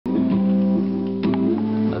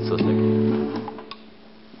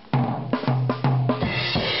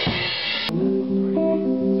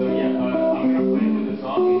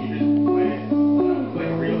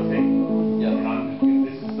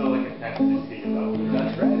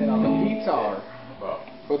car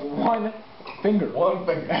with one finger. One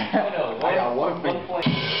finger. I know. I got one finger.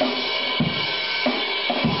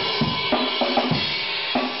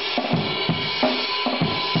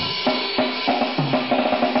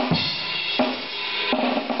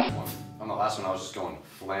 On the last one, I was just going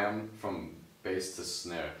flam from bass to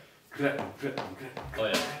snare. Oh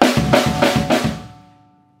yeah.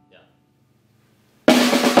 Yeah.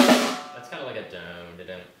 That's kind of like a down, down,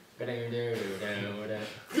 down, down, down.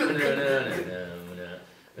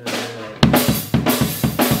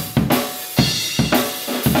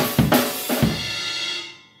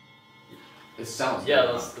 It sounds Yeah,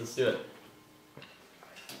 good, let's do it.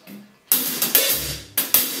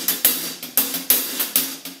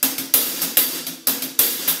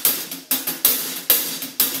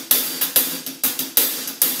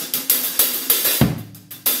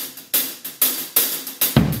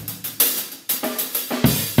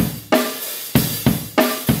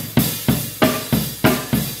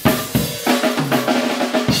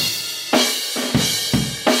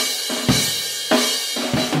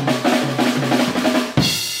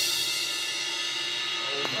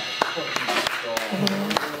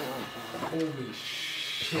 Holy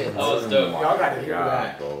shit. That was dope. Y'all gotta hear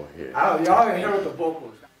that. Y'all gotta hear with the vocals.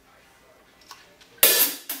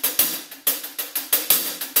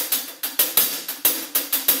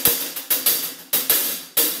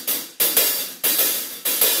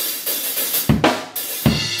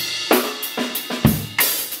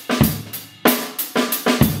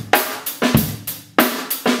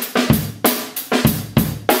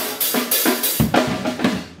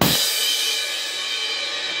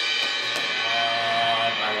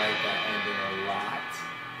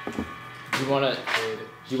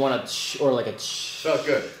 Do you want or like a Felt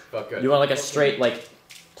good. Felt good. You want like a straight, like,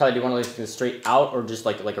 Tyler, do you want like a straight out or just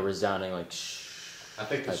like a resounding like I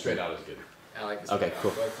think the straight out is good. I like this. Okay,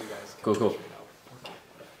 cool. Cool.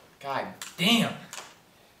 God damn.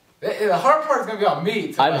 The hard part is gonna be on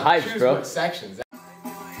me to I'm hyped, choose bro. what sections.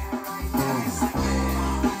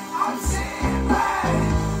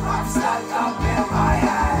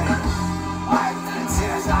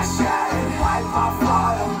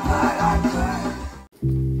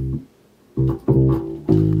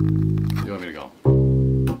 You want me to go?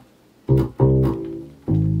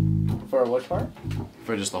 For which part?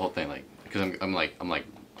 For just the whole thing, like, because I'm like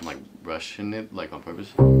rushing it, like, on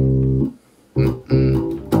purpose. 1,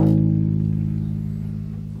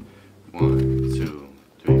 2,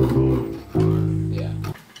 3, 4. Yeah.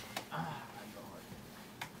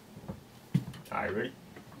 Alright, ready?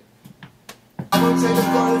 I will take a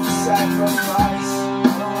bullet for sacrifice.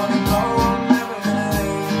 I don't wanna go, I'm never gonna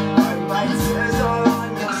leave. Wipe my tears all on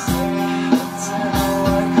your sleeve. To know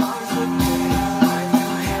what comes with me. I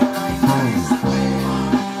feel here like this.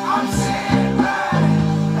 I'm seeing red.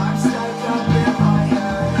 I'm stuck up in my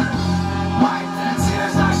head. Wipe the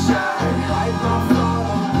tears I shed. Wipe off all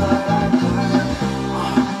the blood I bled.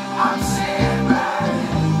 I'm seeing red.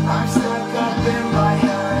 I'm stuck up in my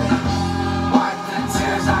head. Wipe the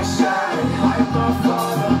tears I shed. Wipe off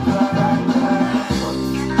all the blood I bled.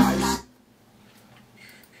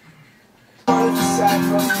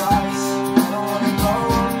 Sacrifice. I don't wanna go,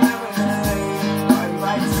 I'm never gonna leave. Wipe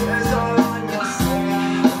my tears all on your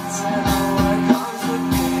sleeve. To know what comes with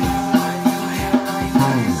me. I feel here like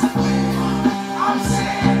this. I'm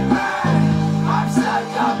seeing red. I'm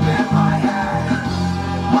stuck up in my head.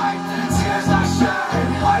 Wipe the tears I shed.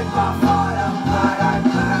 Wipe off all the blood I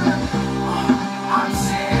bled. I'm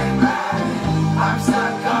seeing red. I'm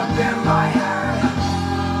stuck up in my head.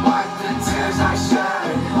 Wipe the tears I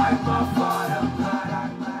shed. Wipe off all the blood I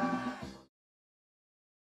bled.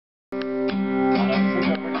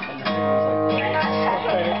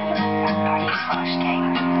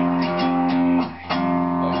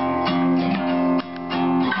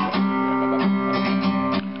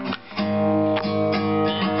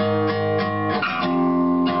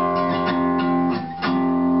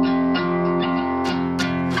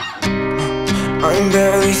 I'm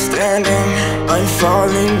barely standing, I'm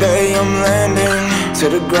falling, babe, I'm landing to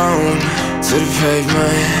the ground, to the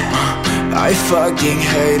pavement. I fucking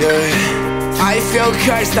hate it. I feel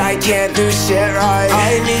cursed, I can't do shit right.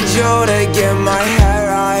 I need you to get my head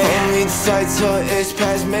right. Hold me tight till it's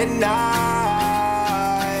past midnight.